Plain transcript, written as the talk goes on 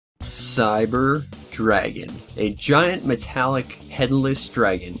Cyber Dragon, a giant metallic headless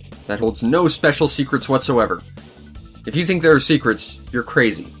dragon that holds no special secrets whatsoever. If you think there are secrets, you're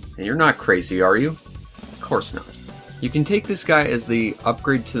crazy. And you're not crazy, are you? Of course not. You can take this guy as the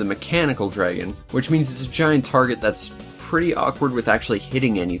upgrade to the mechanical dragon, which means it's a giant target that's pretty awkward with actually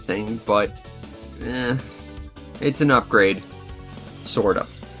hitting anything, but it's an upgrade. Sort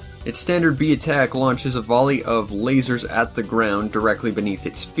of. Its standard B attack launches a volley of lasers at the ground directly beneath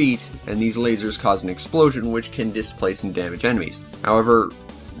its feet, and these lasers cause an explosion which can displace and damage enemies. However,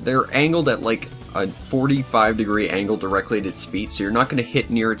 they're angled at like a 45-degree angle directly at its feet, so you're not going to hit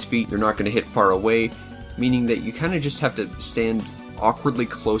near its feet, you're not going to hit far away, meaning that you kind of just have to stand awkwardly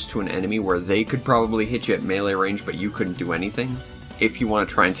close to an enemy where they could probably hit you at melee range, but you couldn't do anything, if you want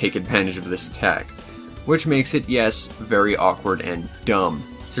to try and take advantage of this attack. Which makes it, yes, very awkward and dumb.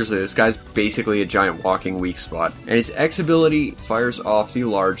 Seriously, this guy's basically a giant walking weak spot. And his X ability fires off the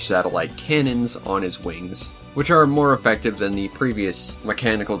large satellite cannons on his wings, which are more effective than the previous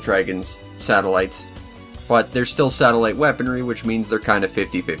mechanical dragon's satellites. But they're still satellite weaponry, which means they're kind of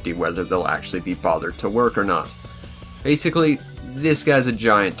 50-50 whether they'll actually be bothered to work or not. Basically, this guy's a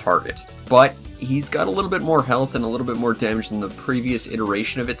giant target. But he's got a little bit more health and a little bit more damage than the previous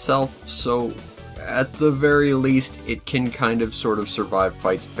iteration of itself, so at the very least, it can kind of sort of survive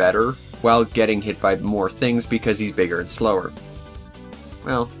fights better while getting hit by more things because he's bigger and slower.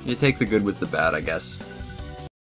 Well, you take the good with the bad, I guess.